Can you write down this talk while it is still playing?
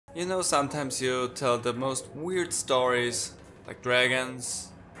You know, sometimes you tell the most weird stories, like dragons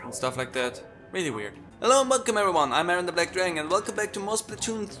and stuff like that. Really weird. Hello and welcome everyone, I'm AaronTheBlackDragon and welcome back to more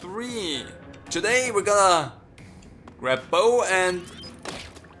Splatoon 3. Today we're gonna grab bow and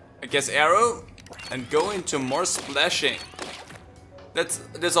I guess arrow and go into more splashing.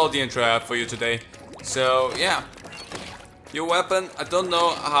 That's all the intro I have for you today. So yeah, your weapon, I don't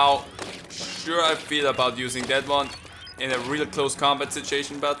know how sure I feel about using that one in a real close combat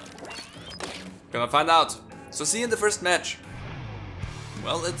situation, but gonna find out. So see you in the first match.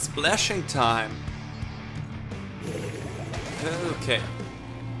 Well, it's splashing time. Okay.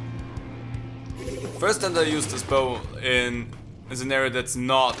 First time I use this bow in a scenario that's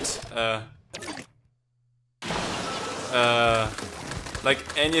not like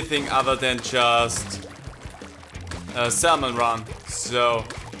anything other than just a salmon run. So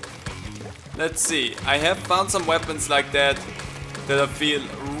let's see. I have found some weapons like that I feel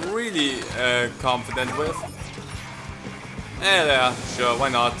really confident with. Yeah, sure, why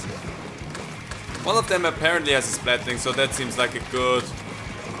not? One of them apparently has a splatting, so that seems like a good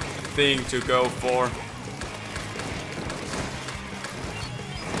thing to go for.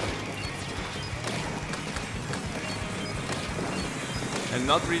 And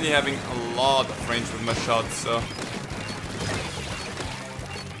not really having a lot of range with my shots, so...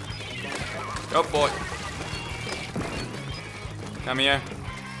 Oh boy. Come here.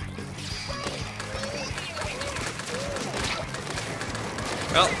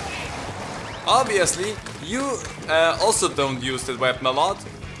 Well, obviously, you also don't use that weapon a lot,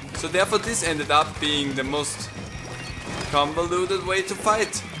 so therefore this ended up being the most convoluted way to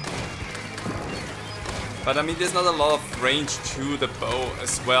fight. But I mean, there's not a lot of range to the bow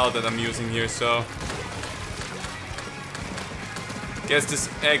as well that I'm using here, so... guess this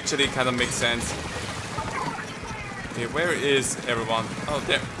actually kind of makes sense. Okay, where is everyone? Oh,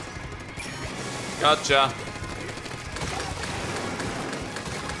 there. Gotcha.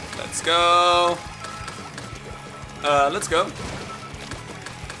 Let's go. Let's go.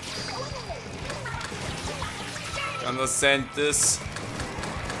 Gonna send this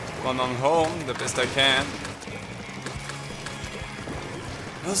one on home the best I can.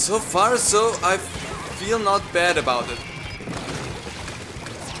 Well, so far, so I feel not bad about it.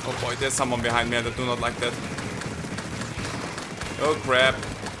 Oh boy, there's someone behind me and I do not like that. Oh crap.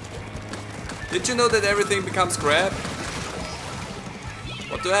 Did you know that everything becomes crap?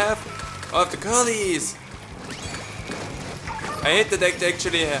 What do I have? Oh, I have the curlies! I hate that they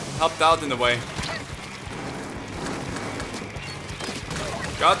actually helped out in a way.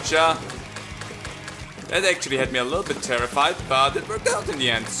 Gotcha! That actually had me a little bit terrified, but it worked out in the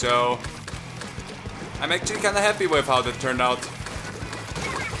end, so... I'm actually kinda happy with how that turned out.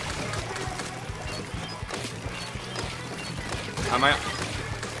 Am I?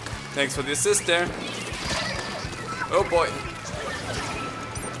 Thanks for the assist there. Oh boy.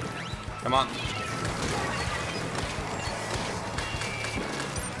 Come on.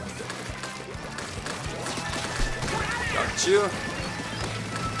 Got you.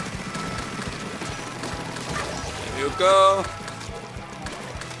 There you go.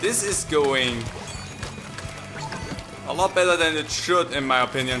 This is going a lot better than it should, in my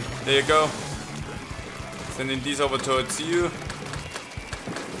opinion. There you go. Sending these over towards you.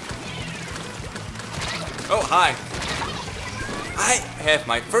 Oh, hi. I have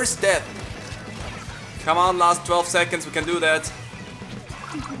my first death. Come on, last 12 seconds, we can do that.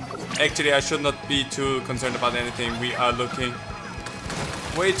 Actually, I should not be too concerned about anything. We are looking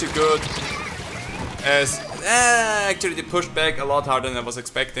way too good. As actually they pushed back a lot harder than I was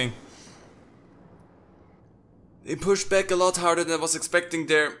expecting. They pushed back a lot harder than I was expecting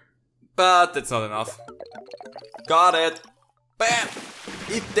there. But that's not enough. Got it. Bam!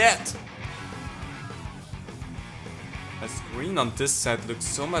 Eat that! The screen on this side looks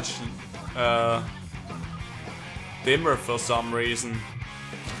so much dimmer for some reason.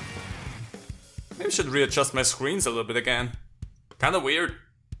 Maybe I should readjust my screens a little bit again. Kinda weird.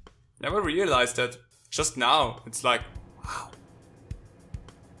 Never realized that. Just now. It's like, wow.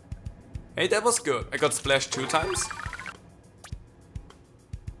 Hey, that was good. I got splashed 2 times.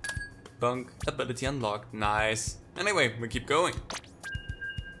 Bunk. Ability unlocked. Nice. Anyway, we keep going.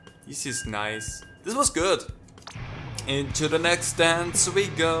 This is nice. This was good. Into the next dance we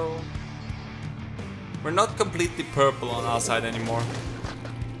go. We're not completely purple on our side anymore.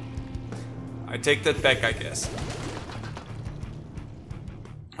 I take that back, I guess.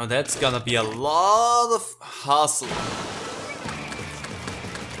 Oh, that's gonna be a lot of hustle.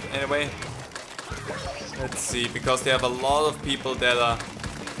 Anyway, let's see, because they have a lot of people that are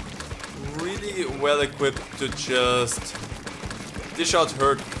really well equipped to just this shot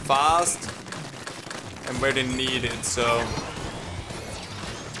hurt fast and where they need it, so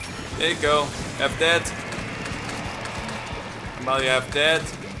there you go. Have that. Well, you have that.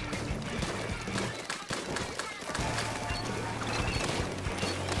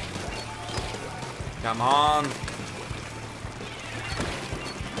 Come on.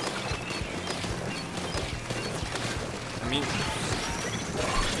 I mean,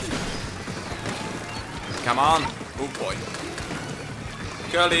 come on. Oh boy.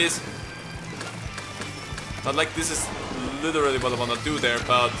 Curlies. Not like this is literally what I want to do there,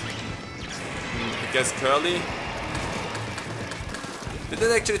 but I guess curly. Did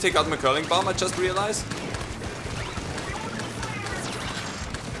that actually take out my curling bomb? I just realized.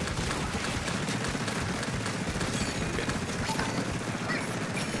 Okay.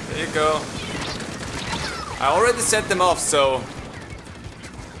 There you go. I already set them off, so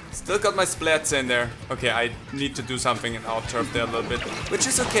still got my splats in there. Okay, I need to do something and I'll turf there a little bit, which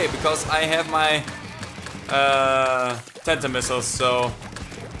is okay because I have my tenta missiles, so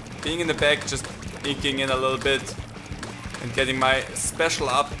being in the back, just inking in a little bit and getting my special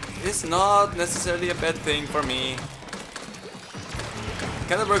up is not necessarily a bad thing for me.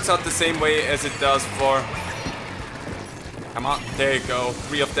 Kinda works out the same way as it does for... Come on, there you go,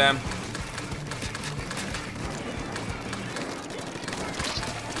 3 of them.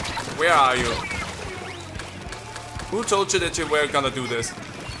 Where are you? Who told you that you were gonna do this?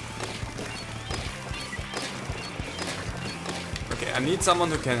 Okay, I need someone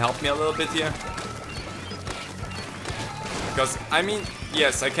who can help me a little bit here. Because, I mean,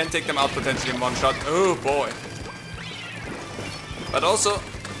 yes, I can take them out potentially in one shot. Oh boy. But also,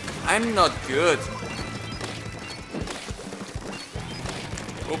 I'm not good.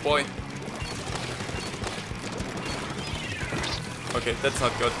 Oh boy. Okay, that's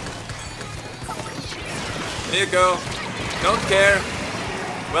not good. There you go. Don't care.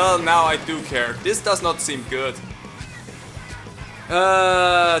 Well, now I do care. This does not seem good.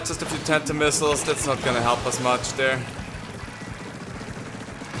 Just a few tenta missiles. That's not gonna help us much there.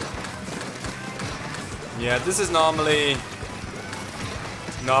 Yeah, this is normally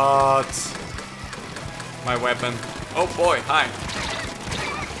not my weapon. Oh boy, hi.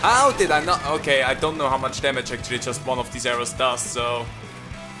 How did I not? Okay, I don't know how much damage actually just one of these arrows does, so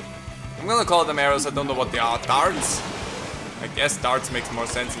I'm gonna call them arrows. I don't know what they are. Darts? I guess darts makes more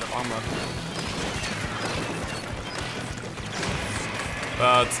sense in the long run.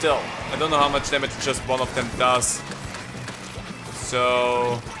 But still, I don't know how much damage just one of them does.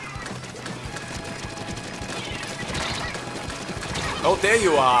 So... Oh, there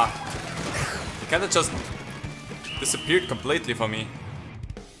you are! You kinda just disappeared completely for me.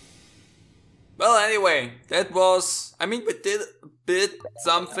 Well, anyway, that was... I mean, we did a bit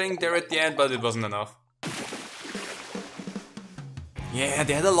something there at the end, but it wasn't enough. Yeah,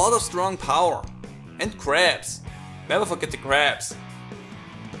 they had a lot of strong power. And crabs. Never forget the crabs.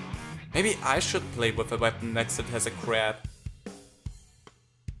 Maybe I should play with a weapon next that has a crab.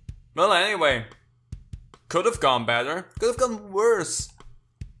 Well, anyway. Could have gone better. Could have gone worse.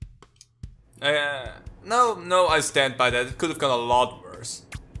 No, I stand by that. It could have gone a lot worse.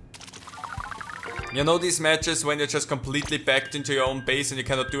 You know these matches when you're just completely backed into your own base and you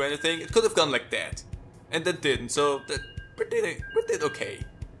cannot do anything? It could have gone like that. And that didn't, so that we did okay.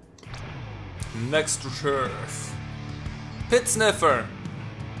 Next turf. Pit Sniffer.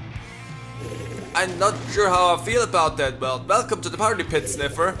 I'm not sure how I feel about that. Well, welcome to the party, Pit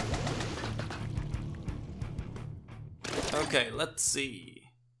Sniffer. Okay, let's see.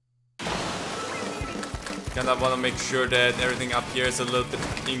 Kinda wanna make sure that everything up here is a little bit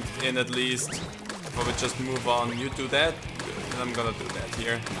inked in at least. Before we just move on. You do that? Good. And I'm gonna do that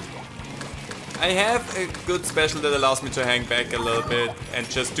here. I have a good special that allows me to hang back a little bit and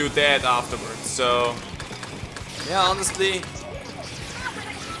just do that afterwards. So yeah, honestly,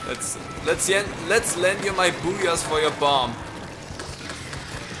 let's lend you my booyahs for your bomb.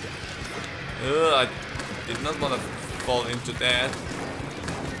 I did not want to fall into that.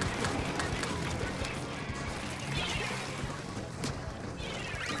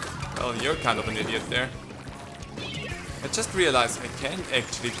 Well, you're kind of an idiot there. I just realized I can't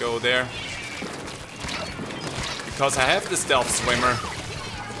actually go there. Because I have the stealth swimmer.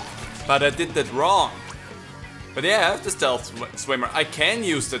 But I did that wrong. But yeah, I have the stealth swimmer. I can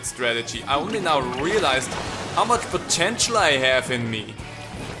use that strategy. I only now realized how much potential I have in me.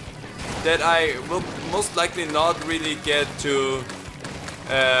 That I will most likely not really get to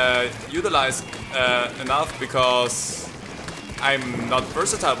utilize enough because I'm not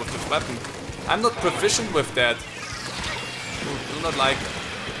versatile with this weapon. I'm not proficient with that. Ooh, do not like.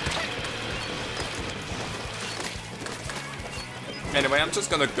 Anyway, I'm just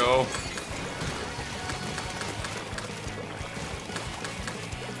gonna go.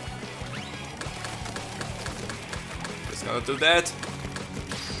 Just gonna do that.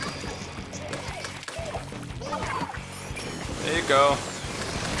 There you go.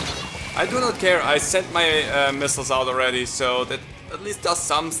 I do not care. I sent my missiles out already, so that at least does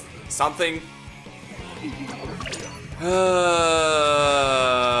something.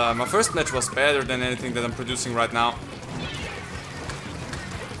 My first match was better than anything that I'm producing right now.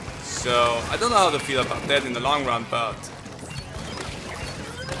 So I don't know how to feel about that in the long run, but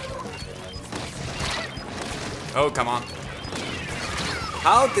oh, come on.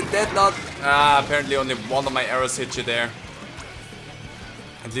 How did that not? Apparently only one of my arrows hit you there.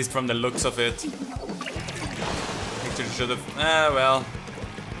 At least from the looks of it. Actually should have. Well.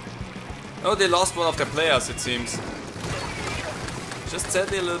 Oh, they lost one of their players, it seems. Just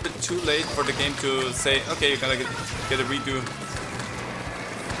sadly a little bit too late for the game to say, okay, you're gonna get a redo.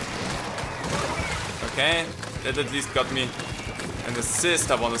 Okay, that at least got me an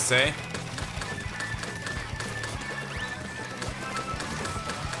assist, I wanna say.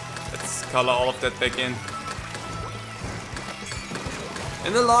 Let's color all of that back in.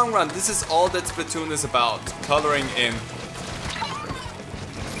 In the long run, this is all that Splatoon is about. Coloring in.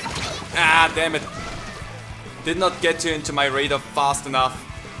 Ah, damn it. Did not get you into my radar fast enough.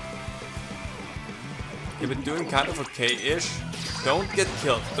 You've been doing kind of okay-ish. Don't get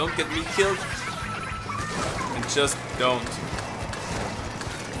killed. Don't get me killed. And just don't.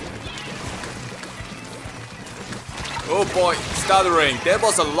 Oh boy, stuttering. There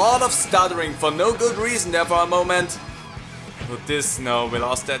was a lot of stuttering for no good reason there for a moment. With this, no, we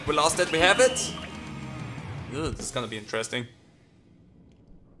lost that. We lost that. We have it. Ugh, this is gonna be interesting.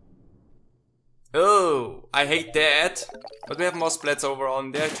 Oh, I hate that. But we have more splats overall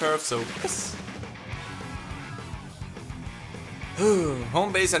on their turf, so yes.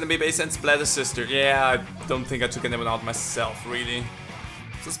 Home base, enemy base, and Splatter Sister. Yeah, I don't think I took anyone out myself, really.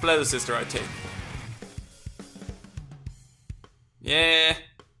 So Splatter Sister I take. Yeah.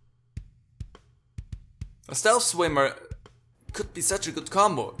 A stealth swimmer could be such a good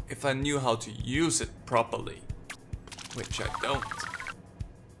combo if I knew how to use it properly. Which I don't.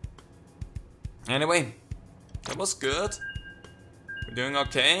 Anyway, that was good. We're doing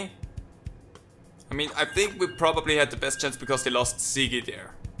okay. I mean, I think we probably had the best chance because they lost Sigi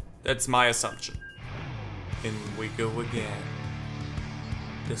there. That's my assumption. In we go again.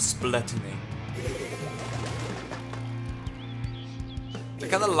 The Splatoon. I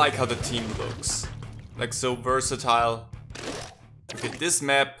kinda like how the team looks. Like, so versatile. Okay, this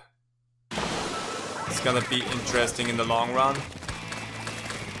map is gonna be interesting in the long run.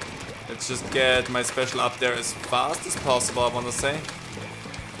 Let's just get my special up there as fast as possible, I wanna say.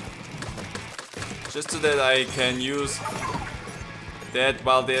 Just so that I can use that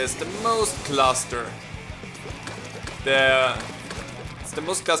while there's the most cluster. It's the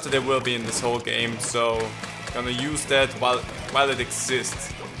most cluster there will be in this whole game, so I'm gonna use that while it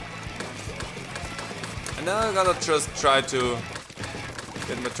exists. And then I'm gonna just try to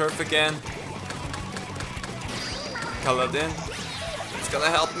get my turf again. Colored in. It's gonna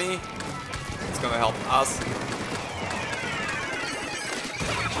help me. It's gonna help us.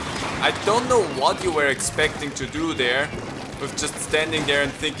 I don't know what you were expecting to do there with just standing there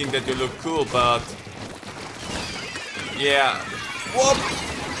and thinking that you look cool, but yeah. Whoop!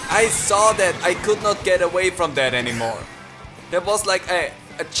 I saw that. I could not get away from that anymore. There was like I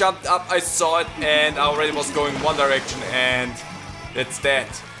jumped up, I saw it, and I already was going one direction, and that's that.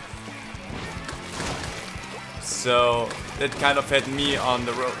 So that kind of had me on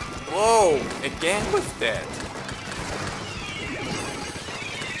the road. Whoa! Again with that.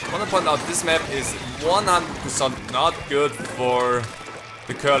 I want to point out this map is 100% not good for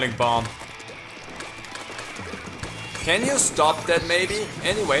the curling bomb. Can you stop that maybe?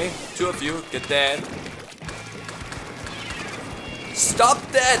 Anyway, two of you, get that. Stop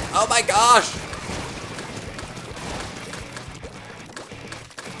that! Oh my gosh!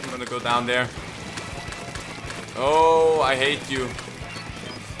 I'm gonna go down there. Oh, I hate you.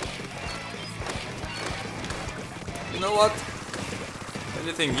 You know what?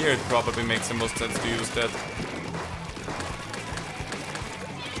 Anything here, it probably makes the most sense to use that.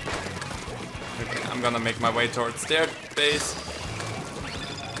 Okay, I'm gonna make my way towards their base.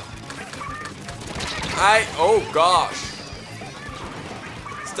 Oh gosh!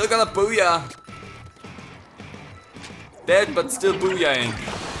 Still gonna booyah! Dead, but still booyahing.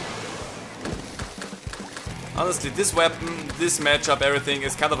 Honestly, this weapon, this matchup, everything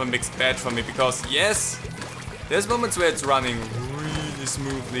is kind of a mixed bag for me because yes, there's moments where it's running really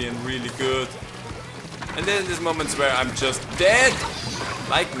smoothly and really good. And then there's moments where I'm just dead.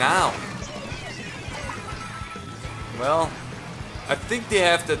 Like now. Well, I think they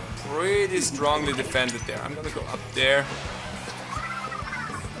have that pretty strongly defended there. I'm gonna go up there.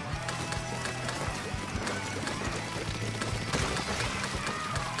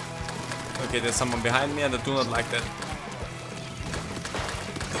 Okay, there's someone behind me and I do not like that.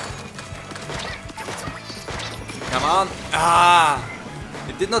 Come on. Ah!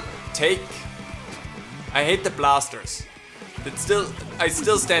 It did not take. I hate the blasters. I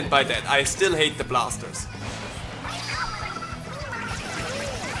still stand by that. I still hate the blasters.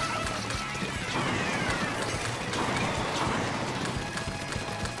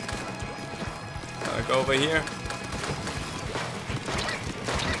 Gotta go over here.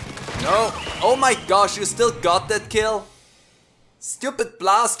 No! Oh my gosh, you still got that kill? Stupid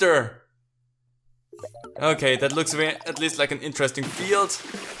blaster! Okay, that looks at least like an interesting field.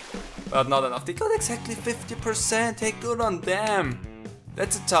 But not enough. They got exactly 50%. Hey, good on them.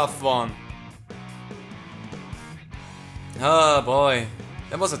 That's a tough one. Oh boy.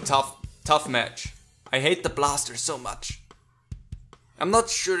 That was a tough match. I hate the blaster so much. I'm not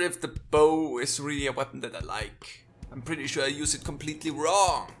sure if the bow is really a weapon that I like. I'm pretty sure I use it completely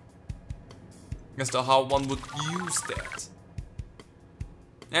wrong as to how one would use that.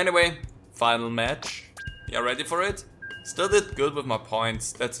 Anyway, final match. You ready for it? Still did good with my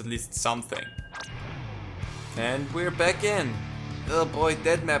points, that's at least something. And we're back in. Oh boy,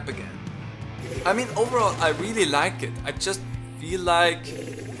 that map again. I mean, overall I really like it. I just feel like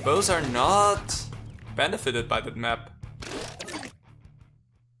bows are not benefited by that map.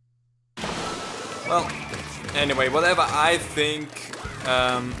 Well, anyway, whatever I think,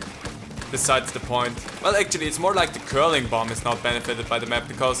 besides the point. Well, actually, it's more like the curling bomb is not benefited by the map,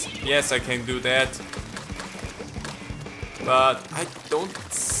 because yes, I can do that. But I don't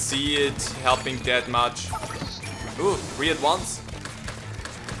see it helping that much. Ooh, 3 at once.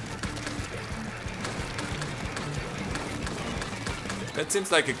 That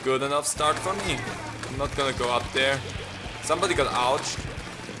seems like a good enough start for me. I'm not gonna go up there. Somebody got ouched.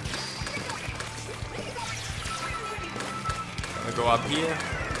 Gonna go up here.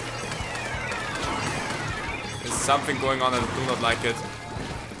 There's something going on and I do not like it.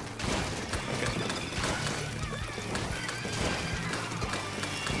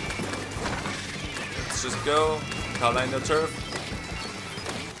 Just go, color in the turf.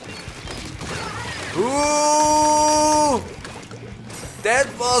 Ooh! That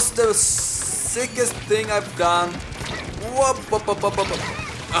was the sickest thing I've done. Whoop, whoop, whoop, whoop, whoop.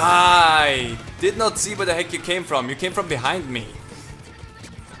 I did not see where the heck you came from. You came from behind me.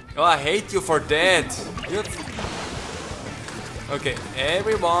 Oh, I hate you for that. Okay,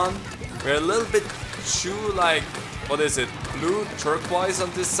 everyone. We're a little bit too like, what is it? Blue, turquoise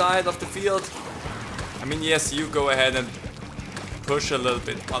on this side of the field. I mean, yes, you go ahead and push a little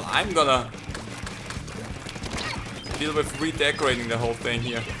bit. Well, I'm gonna deal with redecorating the whole thing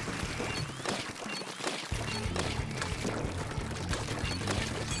here.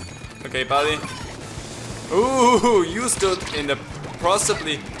 Okay, buddy. Ooh, you stood in the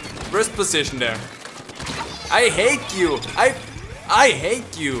possibly worst position there. I hate you. I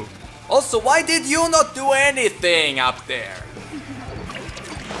hate you. Also, why did you not do anything up there?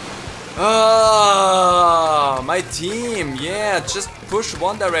 Oh, my team, yeah, just push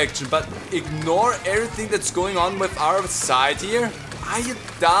one direction, but ignore everything that's going on with our side here. Are you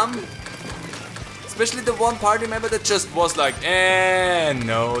dumb? Especially the one party member that just was like,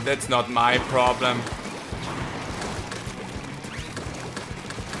 no, that's not my problem.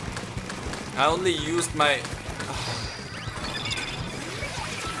 I only used my...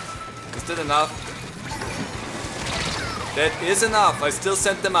 Is that enough? That is enough, I still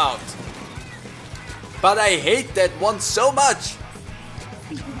sent them out. But I hate that one so much!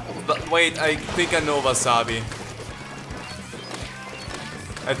 But wait, I think I know Wasabi.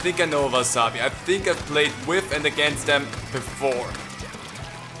 I think I know Wasabi. I think I've played with and against them before.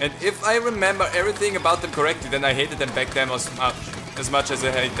 And if I remember everything about them correctly, then I hated them back then as much as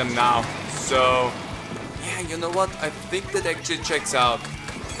I hate them now. So, yeah, you know what? I think that actually checks out.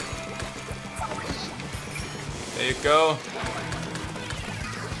 There you go.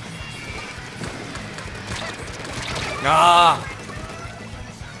 Ah!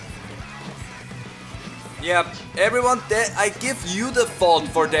 Yeah, everyone, I give you the fault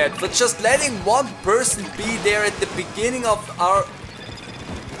for that, for just letting one person be there at the beginning of our...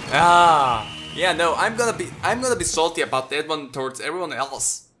 Yeah, no, I'm gonna be salty about that one towards everyone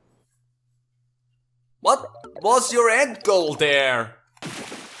else. What was your end goal there?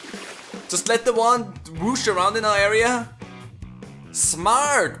 Just let the one whoosh around in our area?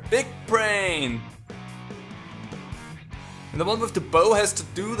 Smart, big brain. And the one with the bow has to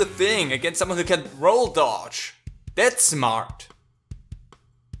do the thing against someone who can roll dodge. That's smart.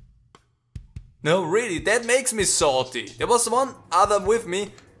 No, really, that makes me salty. There was one other with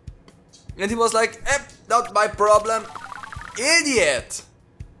me, and he was like, not my problem. Idiot!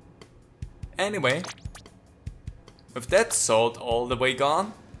 Anyway, with that salt all the way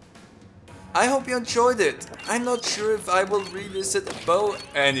gone, I hope you enjoyed it. I'm not sure if I will revisit a bow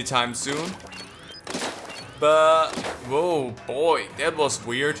anytime soon. But, whoa boy, that was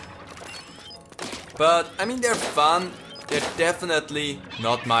weird. But, I mean, they're fun. They're definitely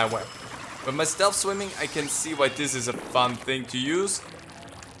not my weapon. With my stealth swimming, I can see why this is a fun thing to use.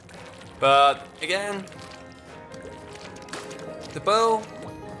 But again, the bow,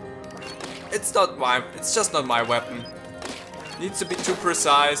 it's just not my weapon. Needs to be too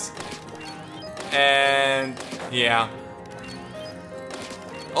precise. And yeah.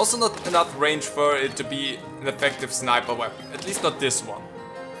 Also not enough range for it to be an effective sniper weapon. At least not this one.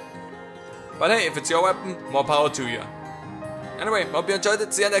 But hey, if it's your weapon, more power to you. Anyway, hope you enjoyed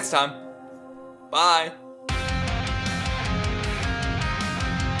it. See you next time. Bye.